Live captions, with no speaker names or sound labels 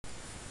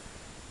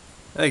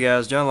Hey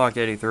guys,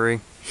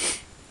 JohnLock83.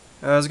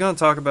 I was going to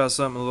talk about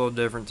something a little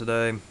different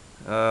today.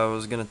 I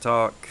was going to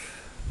talk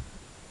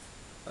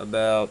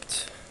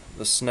about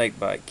the snake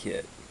bite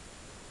kit,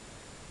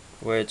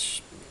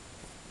 which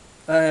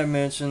I have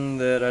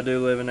mentioned that I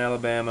do live in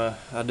Alabama.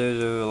 I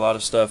do a lot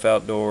of stuff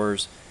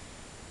outdoors,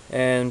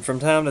 and from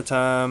time to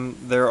time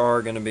there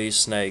are going to be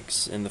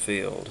snakes in the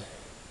field,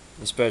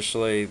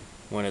 especially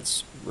when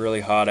it's really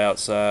hot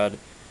outside.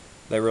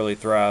 They really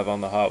thrive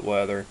on the hot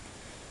weather,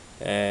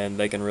 and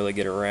they can really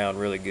get around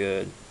really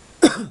good.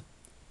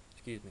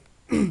 Excuse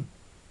me.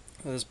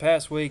 This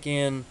past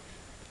weekend,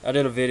 I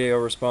did a video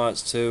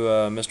response to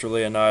Mr.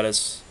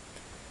 Leonidas,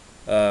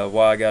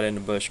 why I got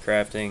into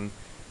bushcrafting,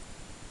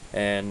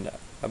 and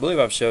I believe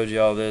I've showed you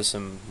all this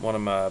in one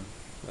of my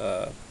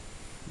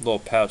little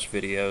pouch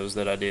videos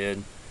that I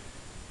did.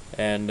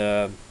 And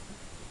I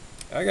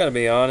gotta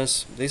be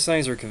honest, these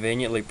things are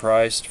conveniently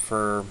priced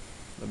for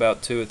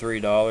about $2 or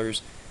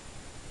 $3,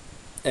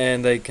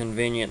 and they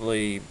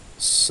conveniently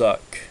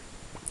suck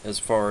as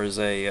far as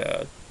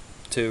a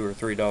 $2 or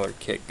 $3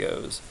 kit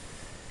goes.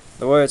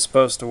 The way it's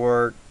supposed to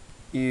work,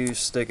 you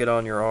stick it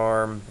on your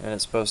arm and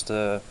it's supposed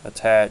to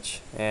attach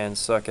and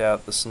suck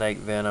out the snake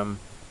venom,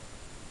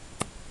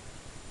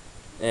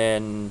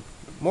 and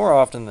more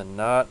often than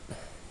not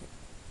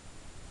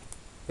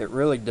it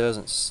really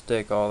doesn't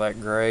stick all that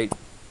great.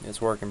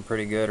 It's working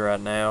pretty good right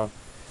now,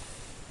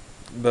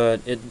 but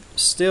it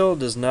still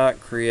does not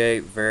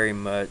create very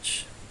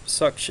much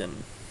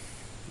suction.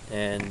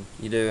 And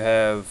you do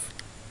have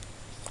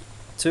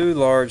two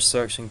large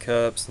suction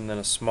cups and then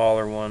a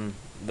smaller one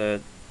that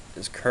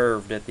is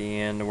curved at the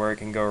end where it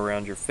can go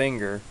around your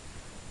finger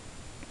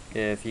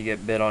if you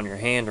get bit on your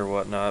hand or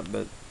whatnot,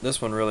 but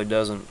this one really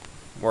doesn't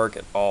work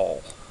at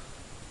all,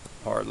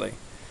 hardly.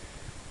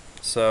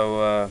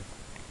 So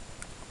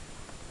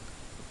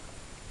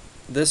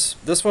this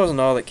wasn't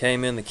all that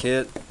came in the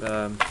kit.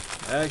 I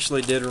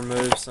actually did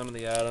remove some of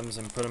the items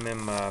and put them in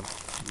my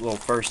little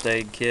first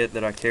aid kit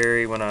that I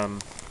carry when I'm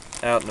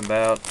out and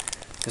about,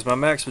 because my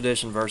Max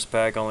Edition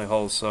Versapack only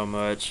holds so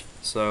much,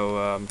 so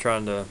I'm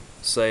trying to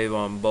save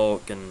on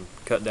bulk and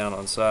cut down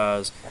on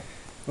size.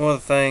 One of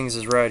the things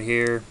is right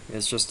here.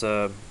 It's just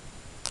a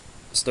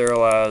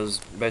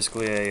sterilized,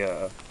 basically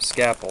a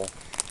scalpel.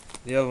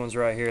 The other one's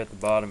right here at the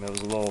bottom. It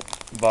was a little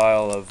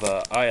vial of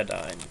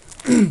iodine.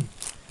 And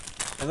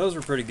those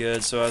were pretty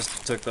good, so I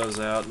took those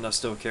out, and I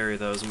still carry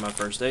those in my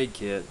first aid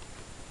kit.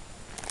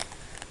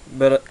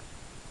 But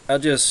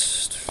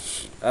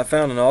I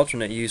found an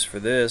alternate use for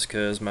this,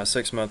 because my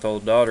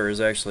 6-month-old daughter is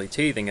actually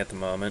teething at the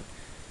moment,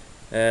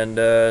 and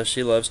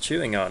she loves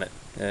chewing on it,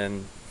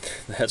 and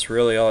that's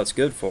really all it's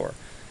good for.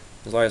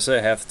 Because like I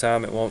said, half the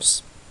time it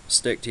won't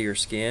stick to your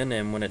skin,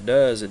 and when it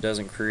does, it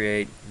doesn't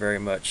create very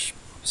much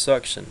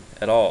suction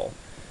at all.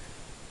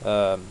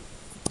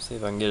 See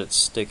if I can get it to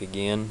stick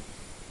again.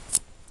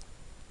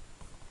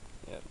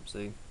 Yep,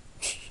 see?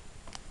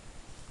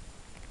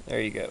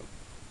 There you go.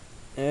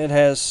 And it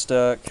has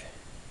stuck,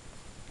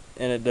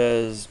 and it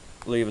does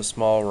leave a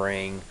small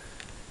ring,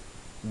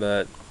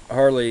 but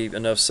hardly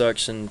enough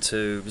suction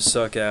to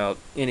suck out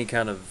any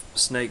kind of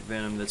snake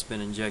venom that's been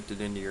injected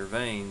into your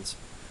veins.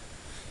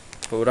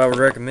 But what I would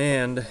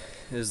recommend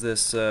is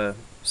this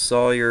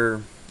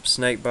Sawyer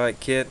snake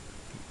bite kit.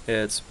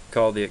 It's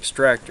called the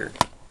Extractor,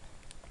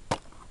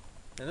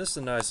 and this is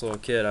a nice little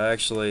kit. I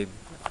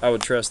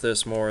would trust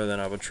this more than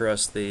I would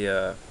trust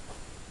the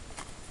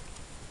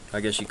I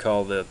guess you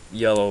call the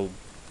yellow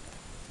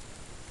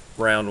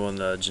round one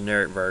the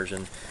generic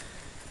version.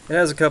 It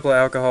has a couple of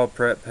alcohol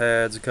prep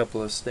pads, a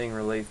couple of sting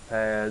relief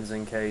pads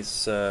in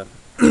case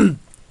you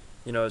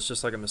know, it's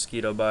just like a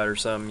mosquito bite or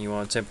something, you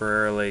want to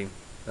temporarily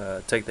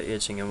take the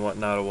itching and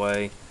whatnot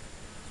away.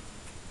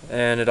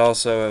 And it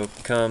also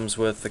comes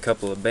with a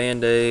couple of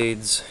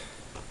band-aids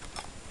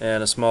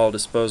and a small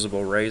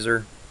disposable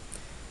razor,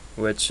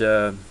 which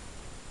it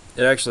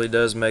actually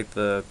does make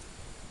the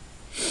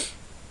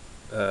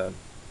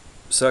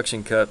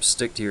suction cups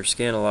stick to your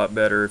skin a lot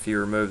better if you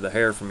remove the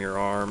hair from your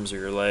arms or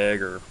your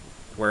leg or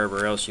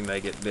wherever else you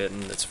may get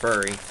bitten that's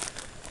furry.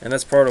 And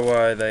that's part of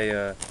why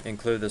they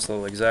include this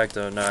little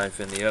X-Acto knife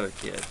in the other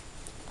kit.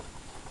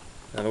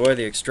 Now the way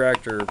the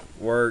Extractor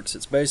works,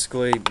 it's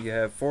basically you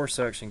have 4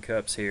 suction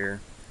cups here,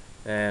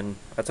 and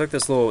I took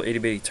this little itty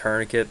bitty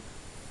tourniquet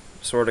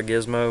sort of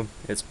gizmo.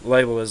 It's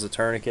labeled as a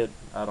tourniquet.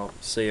 I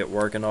don't see it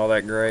working all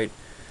that great,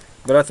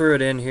 but I threw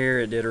it in here.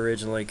 It did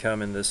originally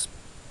come in this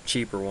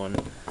cheaper one.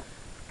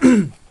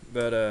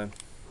 But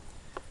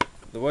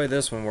the way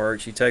this one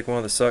works, you take one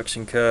of the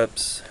suction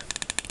cups,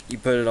 you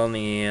put it on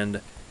the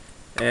end,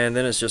 and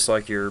then it's just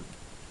like you're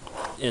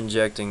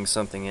injecting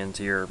something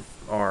into your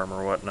arm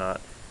or whatnot.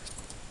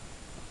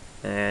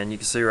 And you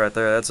can see right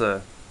there,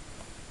 that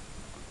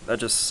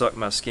just sucked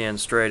my skin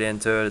straight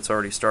into it. It's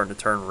already starting to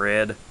turn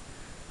red.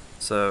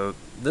 So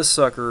this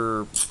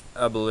sucker,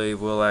 I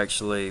believe, will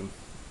actually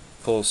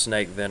pull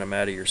snake venom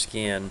out of your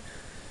skin.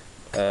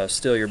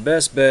 Still, your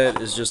best bet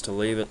is just to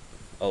leave it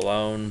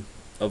alone,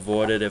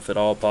 avoid it if at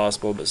all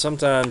possible, but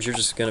sometimes you're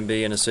just going to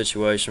be in a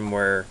situation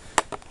where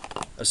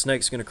a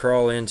snake's going to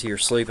crawl into your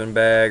sleeping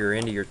bag or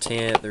into your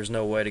tent. There's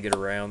no way to get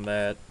around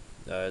that.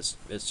 It's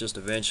just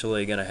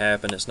eventually going to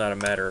happen. It's not a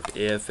matter of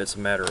if, it's a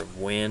matter of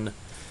when.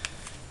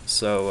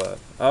 So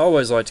I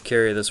always like to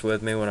carry this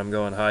with me when I'm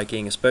going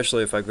hiking,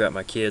 especially if I've got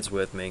my kids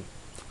with me.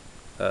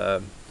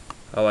 I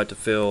like to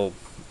feel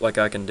like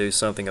I can do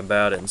something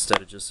about it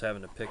instead of just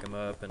having to pick them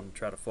up and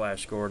try to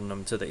flash Gordon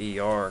them to the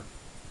ER.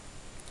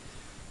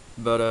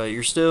 But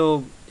you're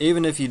still,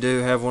 even if you do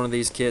have one of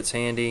these kits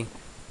handy,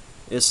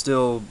 it's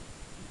still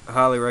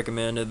highly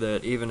recommended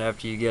that even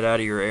after you get out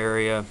of your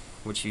area,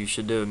 which you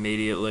should do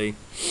immediately,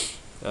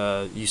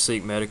 you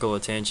seek medical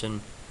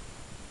attention.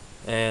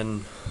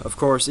 And of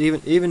course,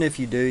 even if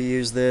you do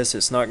use this,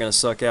 it's not going to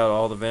suck out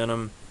all the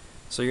venom,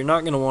 so you're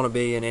not going to want to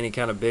be in any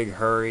kind of big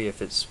hurry.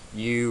 If it's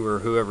you or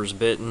whoever's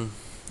bitten,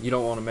 you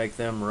don't want to make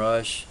them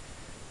rush,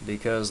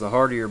 because the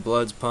harder your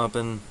blood's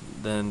pumping,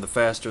 then the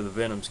faster the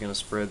venom's going to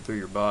spread through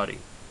your body,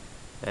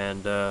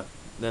 and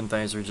then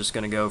things are just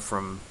going to go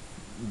from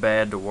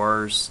bad to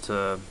worse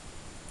to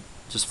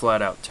just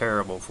flat out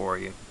terrible for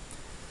you.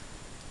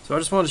 So I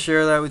just want to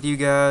share that with you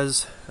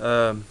guys.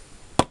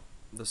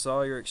 The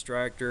Sawyer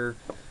Extractor,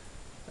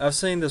 I've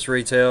seen this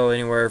retail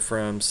anywhere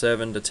from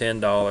 $7 to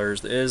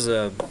 $10. There is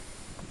a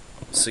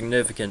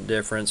significant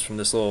difference from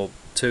this little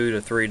 $2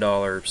 to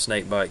 $3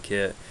 snake bite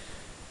kit,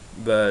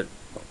 but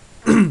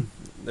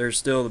there's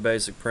still the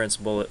basic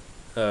principle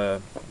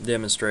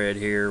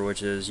demonstrated here,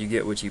 which is you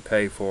get what you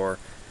pay for.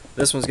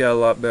 This one's got a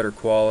lot better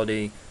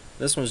quality.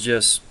 This one's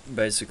just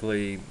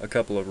basically a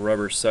couple of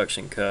rubber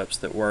suction cups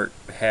that work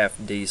half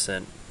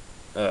decent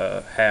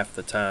half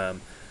the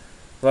time.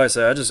 Like I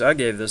said, I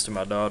gave this to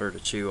my daughter to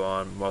chew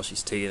on while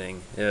she's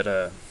teething.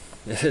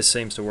 It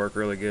seems to work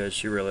really good.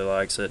 She really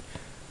likes it.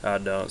 I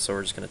don't, so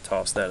we're just going to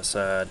toss that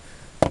aside.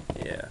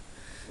 Yeah,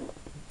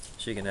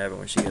 she can have it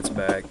when she gets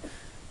back.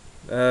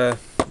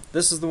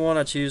 This is the one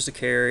I choose to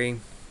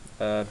carry.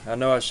 I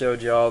know I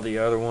showed y'all the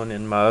other one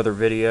in my other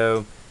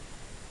video,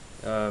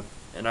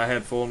 and I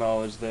had full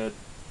knowledge that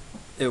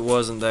it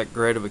wasn't that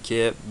great of a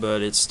kit,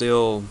 but it's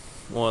still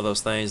one of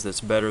those things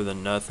that's better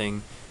than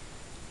nothing.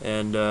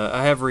 And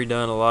I have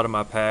redone a lot of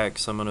my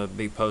packs. I'm going to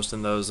be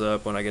posting those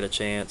up when I get a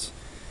chance.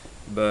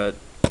 But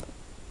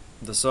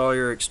the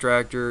Sawyer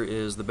Extractor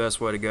is the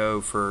best way to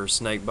go for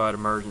snake bite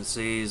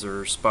emergencies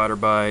or spider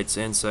bites,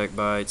 insect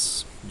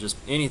bites, just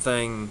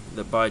anything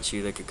that bites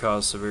you that could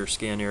cause severe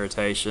skin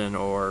irritation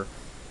or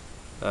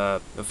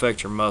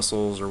affect your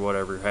muscles or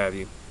whatever have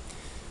you.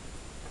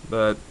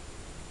 But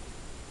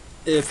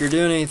if you're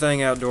doing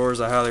anything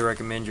outdoors, I highly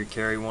recommend you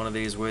carry one of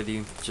these with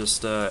you,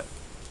 just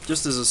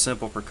as a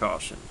simple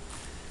precaution.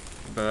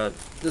 But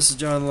this is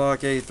John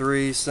Locke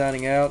A3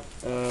 signing out,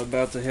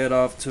 about to head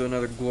off to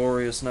another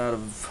glorious night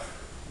of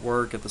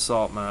work at the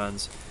salt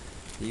mines.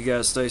 You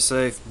guys stay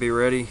safe, be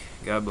ready,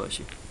 God bless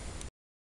you.